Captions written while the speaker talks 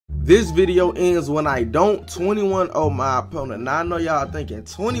This video ends when I don't 21-0 my opponent. Now I know y'all thinking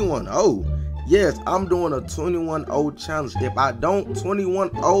 21-0. Yes, I'm doing a 21-0 challenge. If I don't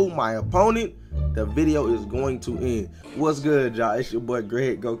 21-0 my opponent, the video is going to end. What's good, y'all? It's your boy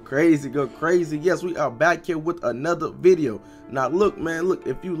Greg. Go crazy, go crazy. Yes, we are back here with another video. Now look, man, look,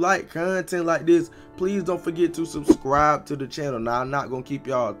 if you like content like this, please don't forget to subscribe to the channel. Now I'm not gonna keep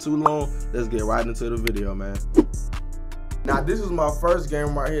y'all too long. Let's get right into the video, man. Now this is my first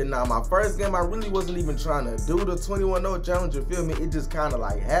game right here. Now my first game, I really wasn't even trying to do the 21-0 challenge, you feel me? It just kind of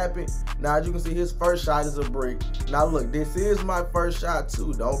like happened. Now as you can see, his first shot is a brick. Now look, this is my first shot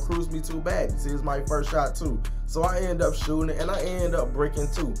too. Don't cruise me too bad. This is my first shot too. So I end up shooting and I end up breaking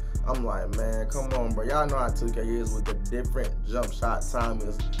too. I'm like, man, come on, bro. Y'all know how 2K is with the different jump shot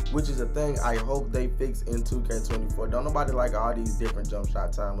timings, which is a thing I hope they fix in 2K24. Don't nobody like all these different jump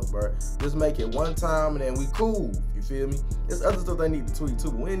shot timers, bro. Just make it one time and then we cool. You feel me? There's other stuff they need to tweak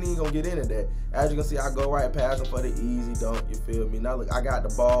too, but we ain't even gonna get into that. As you can see, I go right past him for the easy dunk. You feel me? Now look, I got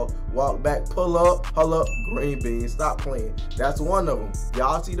the ball, walk back, pull up, green bean, stop playing. That's one of them.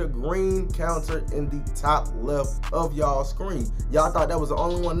 Y'all see the green counter in the top left of y'all screen. Y'all thought that was the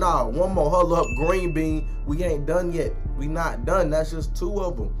only one. Nah, one more, hull up, green bean. We ain't done yet. We not done. That's just two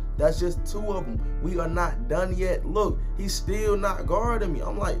of them. That's just two of them. We are not done yet. Look, he's still not guarding me.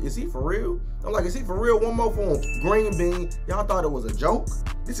 I'm like, is he for real? I'm like, is he for real? One more for him. Green bean. Y'all thought it was a joke?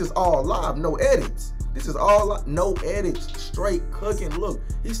 This is all live, no edits. This is all live, no edits, straight cooking. Look,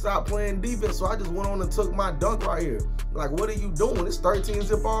 he stopped playing defense, so I just went on and took my dunk right here. Like, what are you doing? It's 13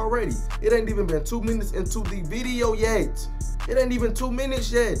 zip already. It ain't even been 2 minutes into the video yet. It ain't even 2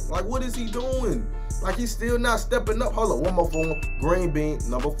 minutes yet. Like, what is he doing? Like, he's still not stepping up. Hold up, one more for him. Green bean,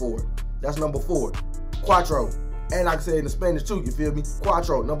 number 4. That's number 4. Quattro. And like I said in the Spanish too, you feel me?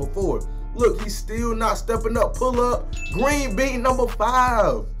 Quattro, number 4. Look, he's still not stepping up. Pull up. Green bean, number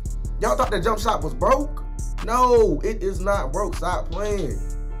 5. Y'all thought that jump shot was broke? No, it is not broke. Stop playing.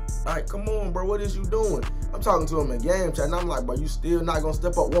 All right, come on, bro. What is you doing? I'm talking to him in game chat, and I'm like, bro, you still not going to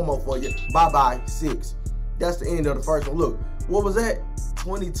step up. One more for you. Bye-bye, 6. That's the end of the first one. Look, what was that?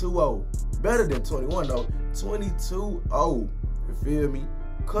 22-0. Better than 21 though. 22-0. You feel me?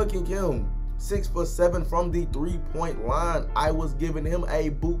 Cooking him. 6 for 7 from the 3-point line. I was giving him a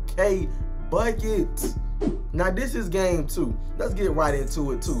bouquet bucket. Now this is game 2. Let's get right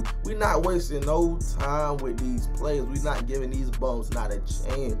into it too. We're not wasting no time with these players. We're not giving these bums not a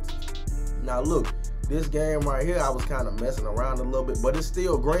chance. Now look, this game right here, I was kind of messing around a little bit, but it's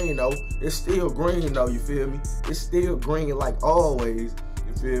still green though. It's still green though, you feel me? It's still green like always,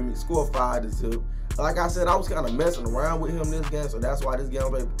 you feel me? Score 5 to 2. Like I said, I was kind of messing around with him this game, so that's why this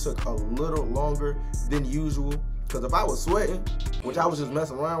game took a little longer than usual. Because if I was sweating, which I was just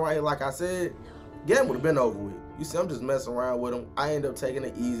messing around right here, like I said, game would have been over with. You see, I'm just messing around with him. I end up taking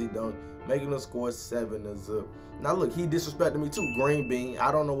an easy dunk, making the score 7 to 0. Now look, he disrespected me too, green bean.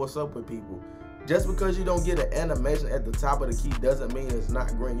 I don't know what's up with people. Just because you don't get an animation at the top of the key doesn't mean it's not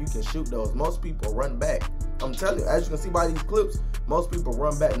green. You can shoot those. Most people run back. I'm telling you, as you can see by these clips, most people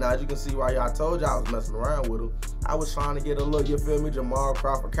run back. Now, as you can see right here, I told you I was messing around with him. I was trying to get a look, you feel me? Jamal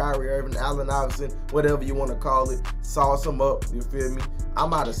Crawford, Kyrie Irving, Allen Iverson, whatever you want to call it. Sauce him up, you feel me?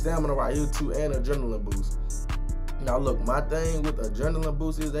 I'm out of stamina right here too, and adrenaline boost. Now look, my thing with adrenaline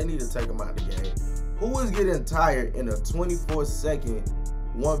boost is they need to take them out of the game. Who is getting tired in a 24-second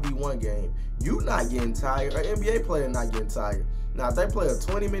 1v1 game? You not getting tired, or NBA player not getting tired. Now if they play a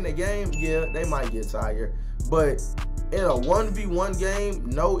 20-minute game, yeah, they might get tired. But in a 1v1 game,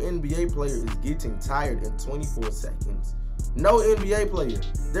 no NBA player is getting tired in 24 seconds. No NBA player.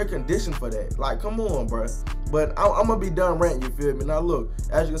 They're conditioned for that. Like, come on, bro. But I'm going to be done ranting, you feel me? Now, look,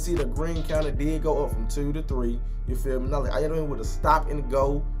 as you can see, the green counter did go up from 2 to 3. You feel me? Now, like, I hit him with a stop and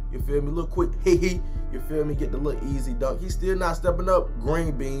go. You feel me? Look quick, hee. You feel me? Get the little easy dunk. He's still not stepping up.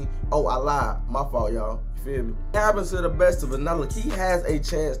 Green bean. Oh, I lied. My fault, y'all. You feel me? It happens to the best of us. Now, look, he has a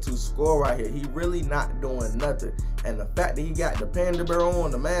chance to score right here. He really not doing nothing. And the fact that he got the panda bear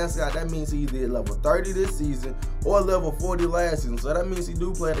on, the mascot, that means he either level 30 this season or level 40 last season. So that means he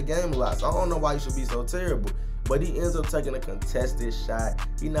do play the game a lot. So I don't know why he should be so terrible. But he ends up taking a contested shot.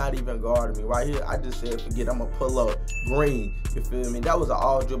 He not even guarding me. Right here, I just said, forget, I'm going to pull up green. You feel me? That was an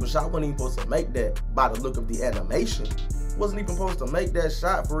all dribble shot. I wasn't even supposed to make that by the look of the animation. Wasn't even supposed to make that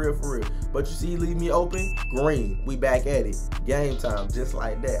shot for real. But you see, he leave me open, green. We back at it. Game time, just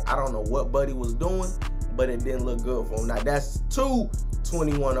like that. I don't know what Buddy was doing, but it didn't look good for him. Now, that's 2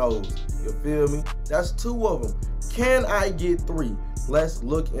 21-0s. You feel me? That's 2 of them. Can I get 3? Let's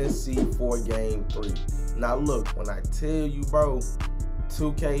look and see for game 3. Now look, when I tell you, bro,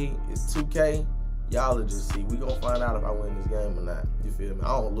 2K is 2K, Y'all will just see. We gonna find out if I win this game or not. You feel me?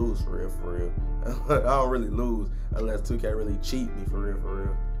 I don't lose for real. I don't really lose unless 2K really cheat me for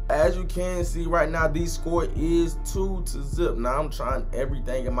real. As you can see right now, the score is 2-0. Now I'm trying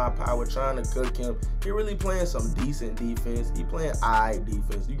everything in my power, trying to cook him. He really playing some decent defense. He playing alright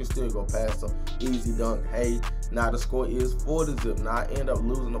defense. You can still go past him. Easy dunk. Hey, now the score is 4-0. Now I end up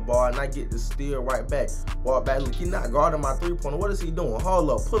losing the ball and I get the steal right back. Ball back. Look, he not guarding my 3-pointer. What is he doing? Hold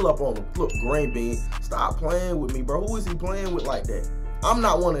up. Pull up on him. Look, green bean. Stop playing with me, bro. Who is he playing with like that? I'm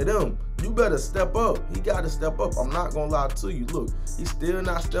not one of them. You better step up. He got to step up. I'm not going to lie to you. Look, he's still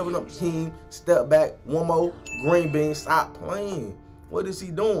not stepping up. King, step back. One more. Green bean, stop playing. What is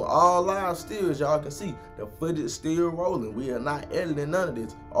he doing? All live still, as y'all can see. The footage still rolling. We are not editing none of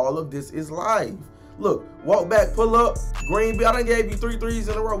this. All of this is live. Look, walk back, pull up. Green bean, I done gave you 3 threes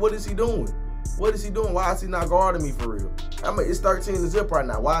in a row. What is he doing? What is he doing? Why is he not guarding me for real? I mean, it's 13-0 right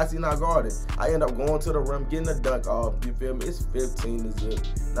now. Why is he not guarding? I end up going to the rim, getting a dunk off. You feel me? It's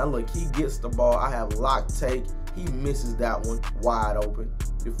 15-0. Now look, he gets the ball. I have lock take. He misses that one wide open.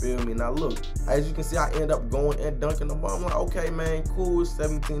 You feel me? Now look, as you can see, I end up going and dunking the ball. I'm like, okay, man, cool. It's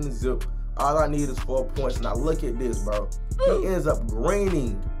 17-0. All I need is 4 points. Now look at this, bro. He ends up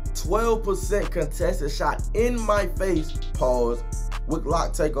greening 12% contested shot in my face. Pause. With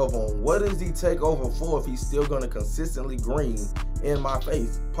lock takeover on. What is he takeover for if he's still gonna consistently green in my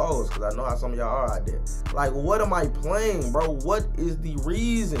face? Pause, because I know how some of y'all are out there. Like, what am I playing, bro? What is the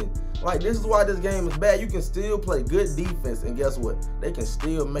reason? Like, this is why this game is bad. You can still play good defense, and guess what? They can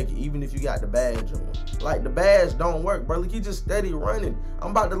still make it, even if you got the badge on. Like, the badge don't work, bro. Like, he just steady running.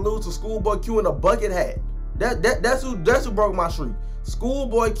 I'm about to lose to Schoolboy Q in a bucket hat. That's who broke my streak.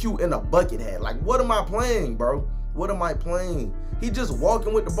 Schoolboy Q in a bucket hat. Like, what am I playing, bro? What am I playing? He just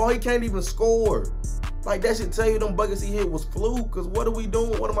walking with the ball. He can't even score. Like, that should tell you them buckets he hit was fluke. Because what are we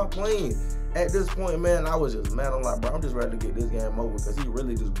doing? What am I playing? At this point, man, I was just mad. I'm like, bro, I'm just ready to get this game over because he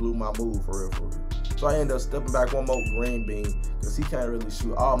really just blew my move for real. So I ended up stepping back one more green bean because he can't really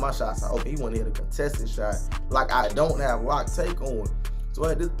shoot all my shots. I hope he want to hit a contested shot like I don't have lock take on. So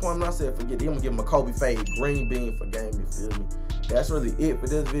at this point, I said, forget it. I'm going to give him a Kobe fade green bean for game, you feel me? That's really it for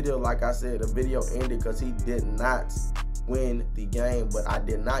this video. Like I said, the video ended because he did not win the game, but I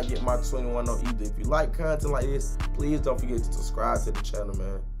did not get my 21 on either. If you like content like this, please don't forget to subscribe to the channel,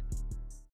 man.